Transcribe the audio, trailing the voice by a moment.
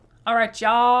All right,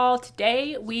 y'all.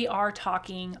 Today we are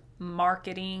talking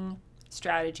marketing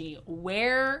strategy,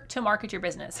 where to market your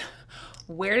business,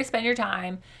 where to spend your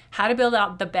time, how to build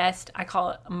out the best, I call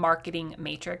it marketing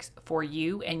matrix for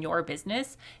you and your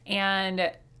business.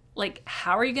 And like,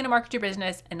 how are you going to market your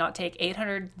business and not take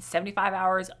 875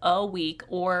 hours a week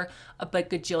or a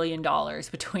bajillion dollars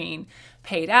between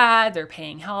paid ads or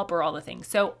paying help or all the things?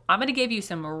 So I'm going to give you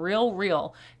some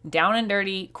real down and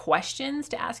dirty questions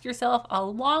to ask yourself,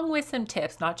 along with some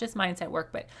tips, not just mindset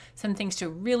work, but some things to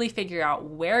really figure out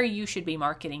where you should be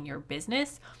marketing your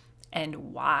business and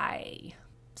why.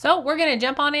 So we're going to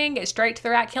jump on in, get straight to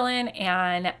the rat killing,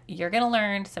 and you're going to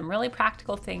learn some really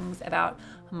practical things about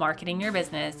marketing your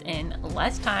business in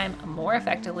less time, more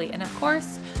effectively, and of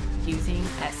course, using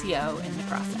SEO in the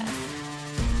process.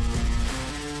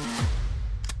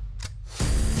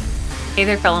 Hey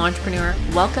there, fellow entrepreneur.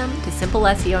 Welcome to Simple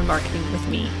SEO and Marketing with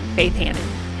me, Faith Hannon.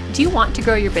 Do you want to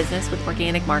grow your business with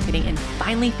organic marketing and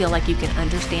finally feel like you can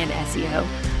understand SEO?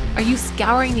 Are you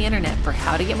scouring the internet for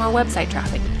how to get more website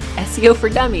traffic, SEO for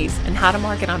dummies, and how to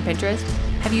market on Pinterest?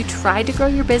 Have you tried to grow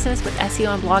your business with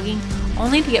SEO and blogging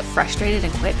only to get frustrated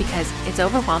and quit because it's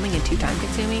overwhelming and too time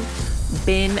consuming?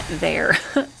 Been there.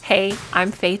 Hey,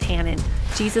 I'm Faith Hannon,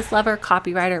 Jesus lover,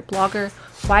 copywriter, blogger,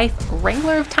 wife,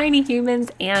 wrangler of tiny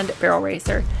humans, and barrel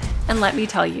racer. And let me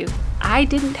tell you, I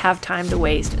didn't have time to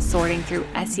waste sorting through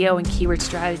SEO and keyword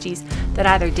strategies that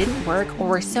either didn't work or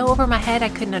were so over my head I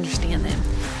couldn't understand them.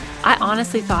 I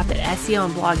honestly thought that SEO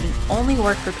and blogging only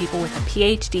worked for people with a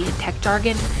PhD in tech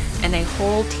jargon and a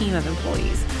whole team of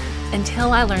employees,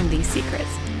 until I learned these secrets.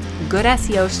 Good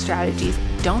SEO strategies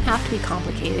don't have to be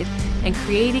complicated, and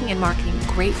creating and marketing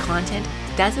great content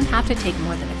doesn't have to take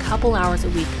more than a couple hours a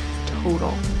week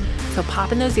total. So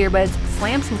pop in those earbuds,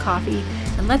 slam some coffee,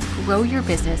 and let's grow your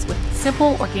business with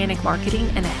simple organic marketing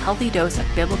and a healthy dose of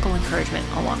biblical encouragement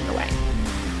along the way.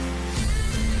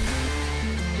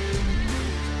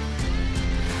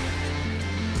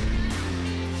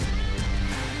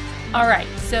 All right,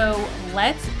 so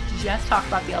let's just talk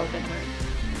about the elephant in the room.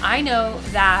 I know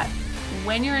that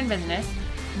when you're in business,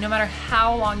 no matter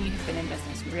how long you have been in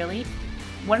business, really,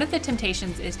 one of the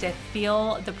temptations is to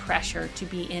feel the pressure to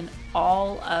be in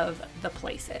all of the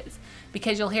places,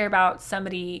 because you'll hear about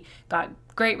somebody got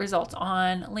great results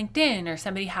on LinkedIn, or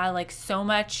somebody had like so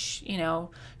much,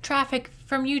 traffic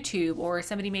from YouTube, or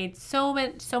somebody made so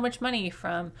much money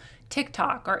from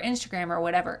TikTok or Instagram or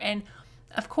whatever. And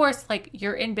of course, like,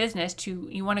 you're in business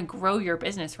you want to grow your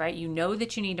business, right? You know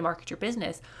that you need to market your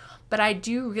business. But I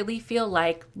do really feel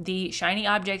like the shiny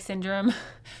object syndrome,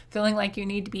 feeling like you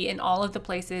need to be in all of the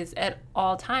places at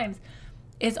all times,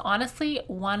 is honestly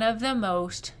one of the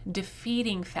most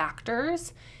defeating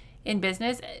factors in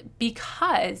business,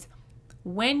 because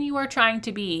when you are trying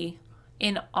to be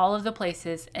in all of the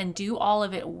places and do all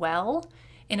of it well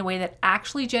in a way that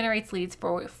actually generates leads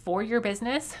for your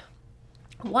business,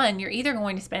 one, you're either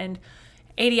going to spend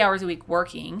 80 hours a week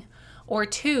working, or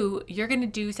two, you're going to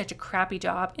do such a crappy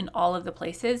job in all of the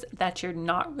places that you're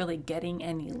not really getting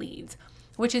any leads,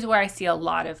 which is where I see a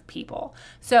lot of people.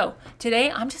 So today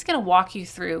I'm just going to walk you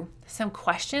through some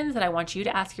questions that I want you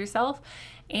to ask yourself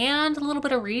and a little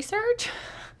bit of research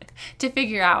to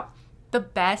figure out the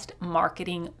best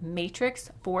marketing matrix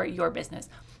for your business.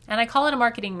 And I call it a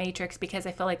marketing matrix because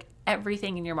I feel like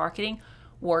everything in your marketing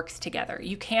works together.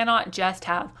 You cannot just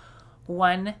have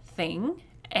one thing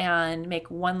and make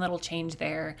one little change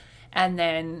there and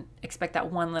then expect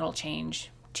that one little change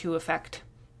to affect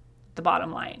the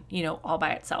bottom line, all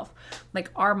by itself. Like,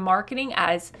 our marketing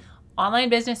as online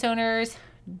business owners,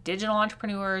 digital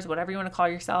entrepreneurs, whatever you want to call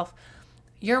yourself,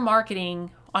 your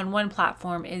marketing on one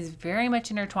platform is very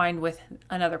much intertwined with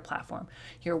another platform.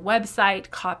 Your website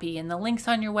copy and the links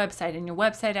on your website and your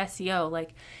website SEO,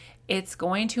 like, it's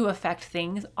going to affect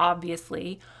things,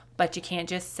 obviously, but you can't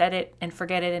just set it and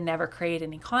forget it and never create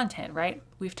any content, right?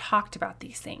 We've talked about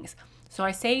these things. So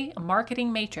I say a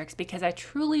marketing matrix because I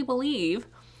truly believe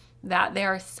that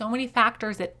there are so many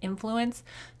factors that influence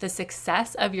the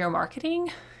success of your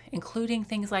marketing, including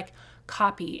things like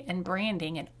copy and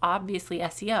branding and obviously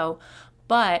SEO,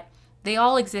 but they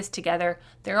all exist together.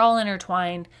 They're all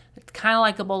intertwined. It's kind of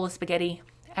like a bowl of spaghetti.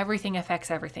 Everything affects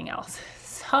everything else.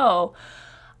 So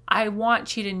I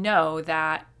want you to know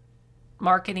that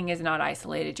marketing is not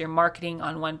isolated. Your marketing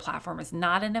on one platform is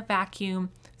not in a vacuum,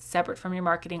 separate from your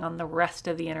marketing on the rest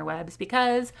of the interwebs,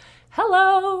 because,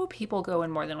 hello, people go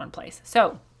in more than one place.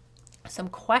 So, some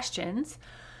questions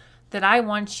that I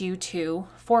want you to,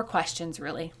 4 questions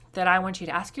really, that I want you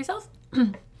to ask yourself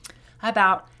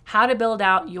about how to build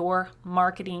out your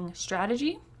marketing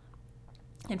strategy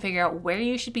and figure out where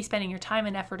you should be spending your time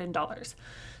and effort and dollars.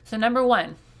 So number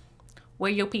one,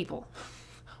 where your people?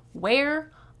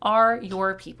 Where are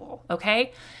your people?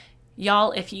 Okay.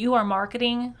 Y'all, if you are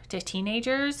marketing to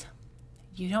teenagers,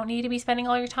 you don't need to be spending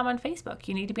all your time on Facebook.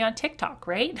 You need to be on TikTok,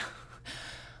 right?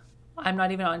 I'm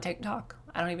not even on TikTok.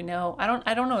 I don't even know.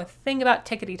 I don't know a thing about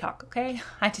Tickety Talk, okay?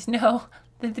 I just know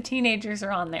that the teenagers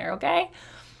are on there, okay?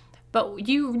 But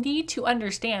you need to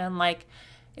understand, like,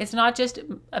 it's not just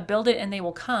a build it and they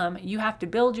will come. You have to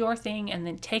build your thing and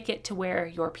then take it to where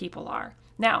your people are.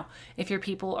 Now, if your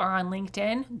people are on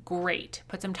LinkedIn, great.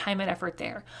 Put some time and effort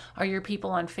there. Are your people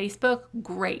on Facebook?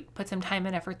 Great. Put some time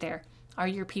and effort there. Are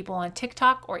your people on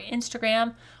TikTok or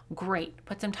Instagram? Great.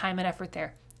 Put some time and effort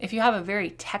there. If you have a very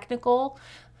technical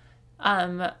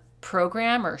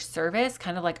program or service,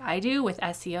 kind of like I do with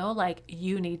SEO, like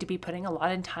you need to be putting a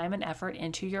lot of time and effort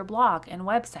into your blog and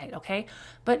website, okay?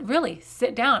 But really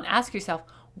sit down, ask yourself,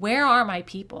 where are my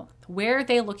people? Where are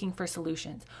they looking for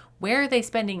solutions? Where are they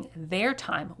spending their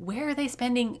time? Where are they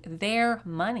spending their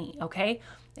money, okay?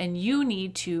 And you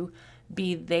need to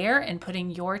be there and putting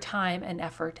your time and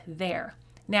effort there.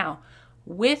 Now,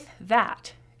 with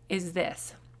that is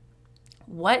this.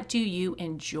 What do you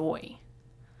enjoy?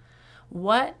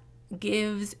 What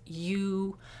gives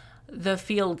you the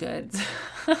feel goods?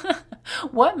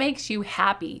 What makes you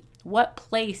happy? What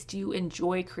place do you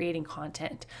enjoy creating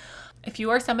content? If you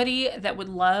are somebody that would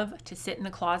love to sit in the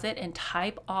closet and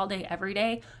type all day, every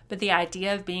day, but the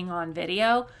idea of being on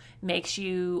video makes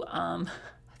you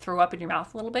throw up in your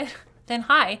mouth a little bit, then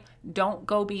hi, don't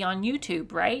go be on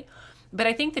YouTube, right? But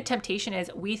I think the temptation is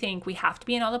we think we have to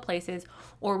be in all the places,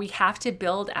 or we have to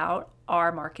build out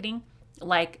our marketing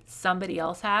like somebody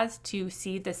else has to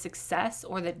see the success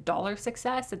or the dollar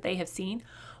success that they have seen,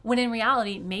 when in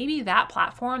reality, maybe that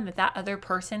platform that other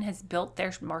person has built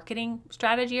their marketing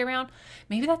strategy around,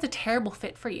 maybe that's a terrible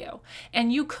fit for you.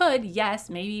 And you could, yes,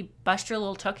 maybe bust your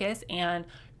little tuchus and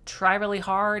try really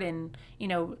hard and,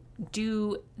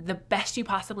 do the best you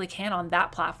possibly can on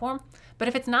that platform. But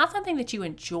if it's not something that you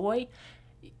enjoy,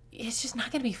 it's just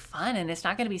not going to be fun and it's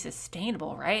not going to be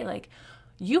sustainable, right? Like,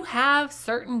 you have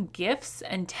certain gifts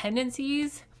and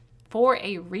tendencies for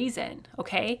a reason,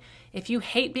 okay? If you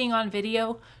hate being on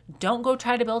video, don't go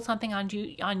try to build something on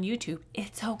YouTube.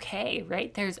 It's okay,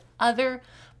 right? There's other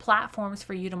platforms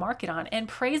for you to market on. And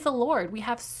praise the Lord, we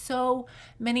have so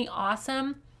many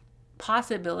awesome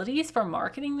possibilities for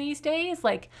marketing these days.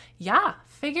 Like, yeah,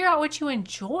 figure out what you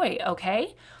enjoy,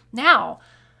 okay? Now,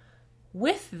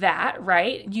 with that,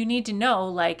 right, you need to know,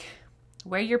 like,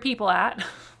 where your people at,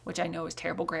 which I know is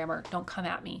terrible grammar. Don't come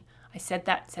at me. I said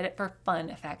it for fun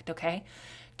effect, okay?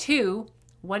 2,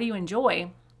 what do you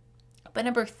enjoy? But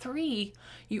number 3,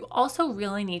 you also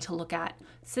really need to look at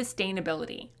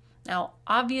sustainability. Now,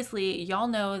 obviously, y'all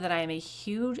know that I am a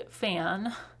huge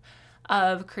fan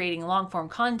of creating long-form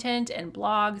content and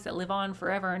blogs that live on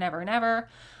forever and ever and ever.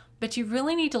 But you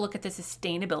really need to look at the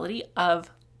sustainability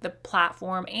of the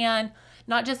platform, and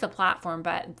not just the platform,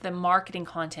 but the marketing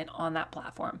content on that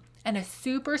platform. And a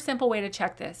super simple way to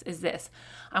check this is this.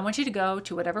 I want you to go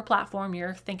to whatever platform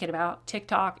you're thinking about,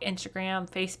 TikTok, Instagram,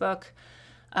 Facebook,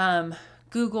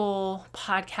 Google,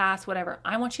 podcasts, whatever.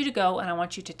 I want you to go and I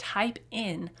want you to type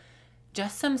in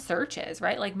just some searches,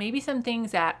 right? Like maybe some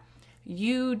things that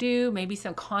you do, maybe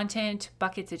some content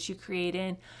buckets that you create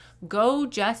in. Go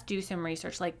just do some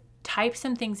research, like type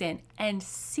some things in and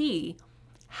see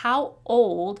how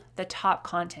old the top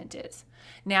content is.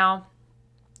 Now,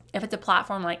 if it's a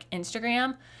platform like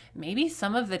Instagram, maybe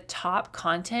some of the top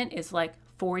content is like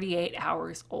 48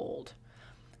 hours old.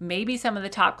 Maybe some of the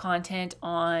top content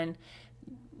on,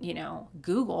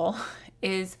 Google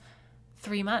is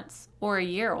 3 months or a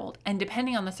year old. And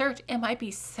depending on the search, it might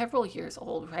be several years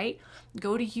old, right?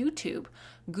 Go to YouTube,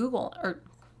 go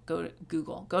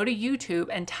to YouTube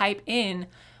and type in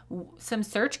some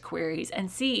search queries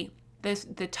and see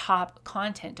the top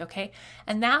content, okay?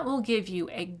 And that will give you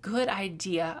a good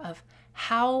idea of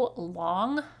how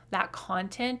long that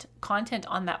content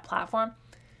on that platform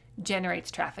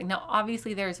generates traffic. Now,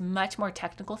 obviously, there's much more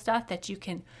technical stuff that you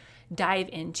can dive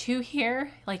into here.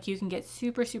 Like you can get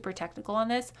super, super technical on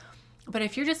this. But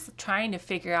if you're just trying to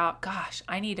figure out, gosh,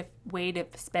 I need a way to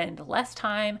spend less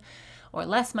time or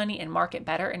less money and market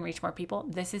better and reach more people,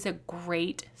 this is a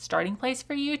great starting place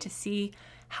for you to see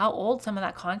how old some of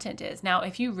that content is. Now,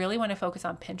 if you really want to focus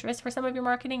on Pinterest for some of your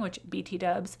marketing, which BT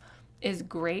Dubs is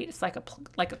great, it's like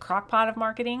a crock pot of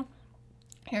marketing,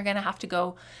 you're going to have to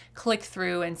go click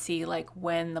through and see like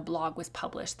when the blog was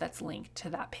published that's linked to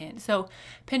that pin. So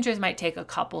Pinterest might take a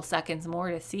couple seconds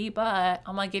more to see, but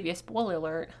I'm going to give you a spoiler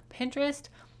alert. Pinterest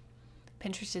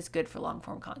Pinterest is good for long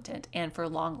form content and for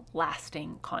long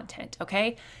lasting content.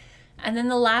 Okay. And then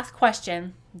the last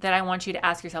question that I want you to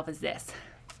ask yourself is this.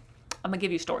 I'm going to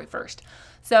give you a story first.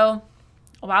 So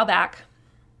a while back,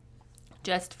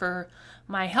 just for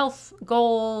my health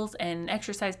goals and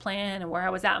exercise plan and where I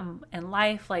was at in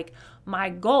life, like my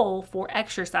goal for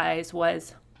exercise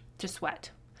was to sweat.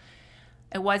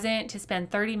 It wasn't to spend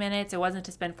 30 minutes. It wasn't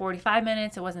to spend 45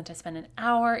 minutes. It wasn't to spend an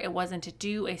hour. It wasn't to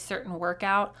do a certain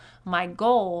workout. My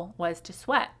goal was to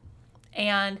sweat.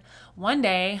 And one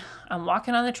day I'm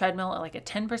walking on the treadmill at like a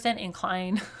 10%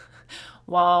 incline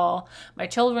while my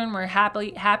children were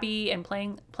happy and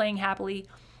playing happily.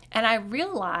 And I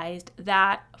realized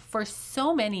that for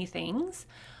so many things,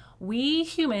 we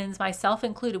humans, myself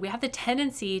included, we have the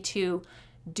tendency to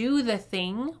do the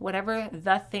thing, whatever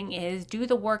the thing is, do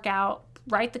the workout,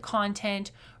 write the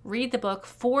content, read the book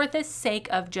for the sake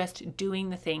of just doing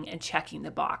the thing and checking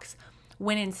the box.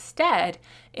 When instead,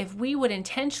 if we would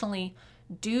intentionally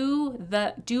do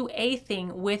a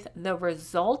thing with the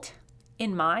result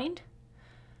in mind,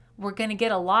 we're going to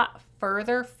get a lot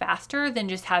further faster than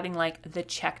just having like the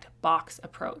checked box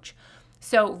approach.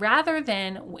 So rather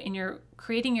than when you're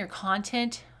creating your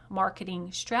content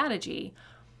marketing strategy,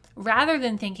 rather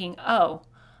than thinking, oh,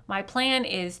 my plan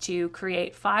is to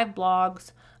create 5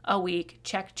 blogs a week,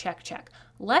 check.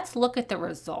 Let's look at the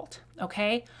result,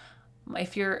 okay?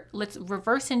 Let's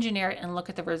reverse engineer it and look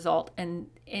at the result. And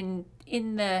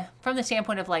from the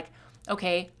standpoint of like,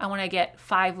 okay, I want to get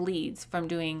 5 leads from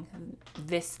doing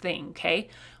this thing, okay?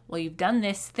 Well, you've done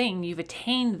this thing. You've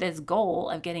attained this goal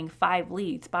of getting 5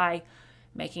 leads by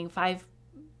making 5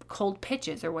 cold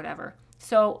pitches or whatever.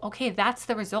 So, okay, that's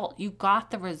the result. You got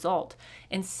the result.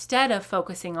 Instead of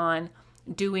focusing on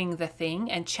doing the thing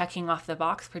and checking off the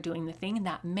box for doing the thing,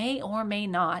 that may or may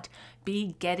not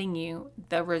be getting you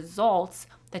the results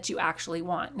that you actually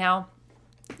want. Now,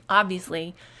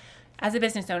 obviously, as a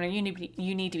business owner, you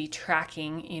need to be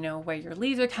tracking, where your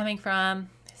leads are coming from,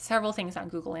 several things on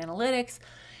Google Analytics,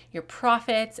 your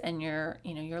profits and your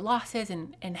losses,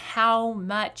 and how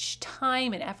much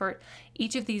time and effort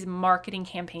each of these marketing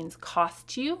campaigns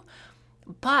cost you.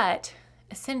 But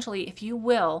essentially, if you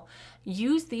will,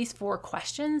 use these 4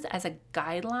 questions as a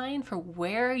guideline for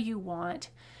where you want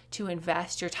to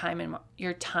invest your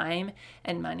time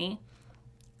and money,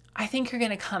 I think you're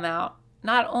going to come out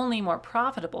not only more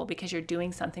profitable because you're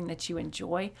doing something that you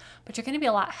enjoy, but you're going to be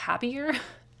a lot happier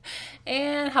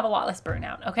and have a lot less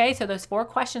burnout. Okay, so those 4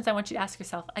 questions I want you to ask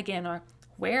yourself again are,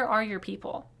 where are your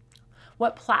people?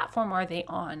 What platform are they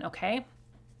on? Okay.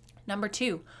 Number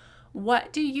 2,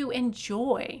 what do you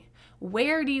enjoy?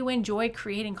 Where do you enjoy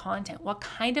creating content? What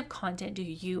kind of content do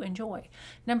you enjoy?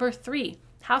 Number 3,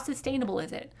 how sustainable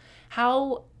is it?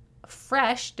 How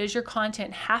fresh does your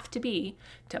content have to be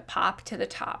to pop to the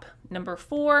top? Number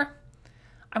 4,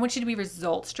 I want you to be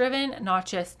results driven, not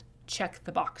just check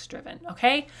the box driven.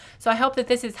 Okay. So I hope that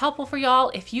this is helpful for y'all.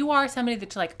 If you are somebody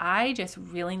that's like, I just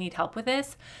really need help with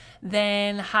this,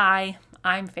 then hi,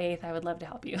 I'm Faith. I would love to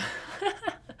help you.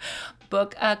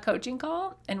 Book a coaching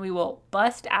call and we will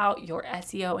bust out your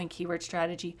SEO and keyword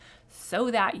strategy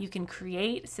so that you can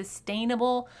create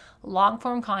sustainable long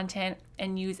form content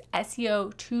and use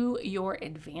SEO to your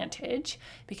advantage,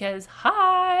 because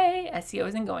SEO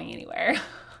isn't going anywhere.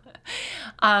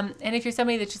 And if you're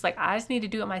somebody that's just like, I just need to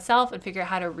do it myself and figure out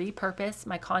how to repurpose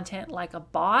my content like a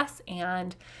boss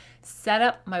and set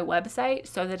up my website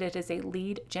so that it is a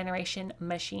lead generation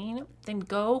machine, then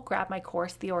go grab my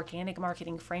course, The Organic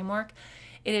Marketing Framework.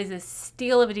 It is a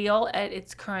steal of a deal at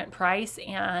its current price,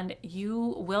 and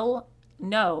you will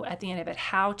know at the end of it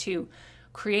how to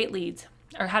create leads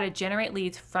or how to generate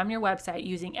leads from your website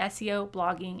using SEO,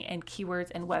 blogging, and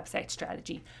keywords and website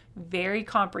strategy. Very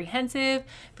comprehensive,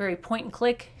 very point and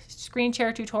click screen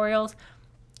share tutorials,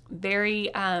 very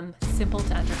simple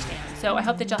to understand. So I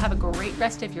hope that you'll have a great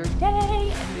rest of your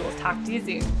day, and we will talk to you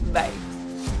soon. Bye.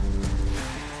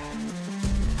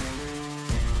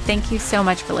 Thank you so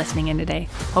much for listening in today.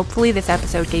 Hopefully this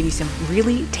episode gave you some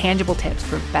really tangible tips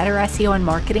for better SEO and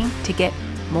marketing to get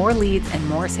more leads and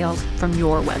more sales from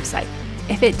your website.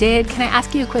 If it did, can I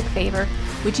ask you a quick favor?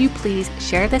 Would you please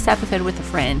share this episode with a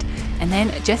friend and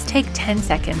then just take 10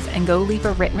 seconds and go leave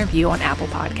a written review on Apple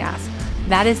Podcasts?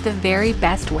 That is the very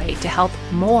best way to help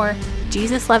more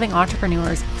Jesus-loving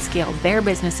entrepreneurs scale their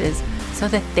businesses so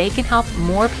that they can help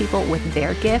more people with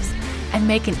their gifts and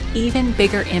make an even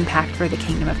bigger impact for the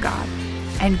kingdom of God.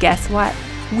 And guess what?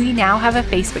 We now have a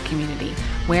Facebook community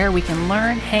where we can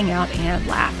learn, hang out, and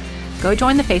laugh. Go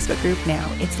join the Facebook group now.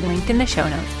 It's linked in the show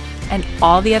notes. And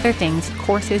all the other things,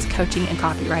 courses, coaching, and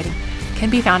copywriting can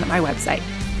be found at my website,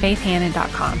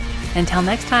 faithhannon.com. Until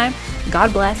next time,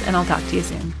 God bless, and I'll talk to you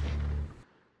soon.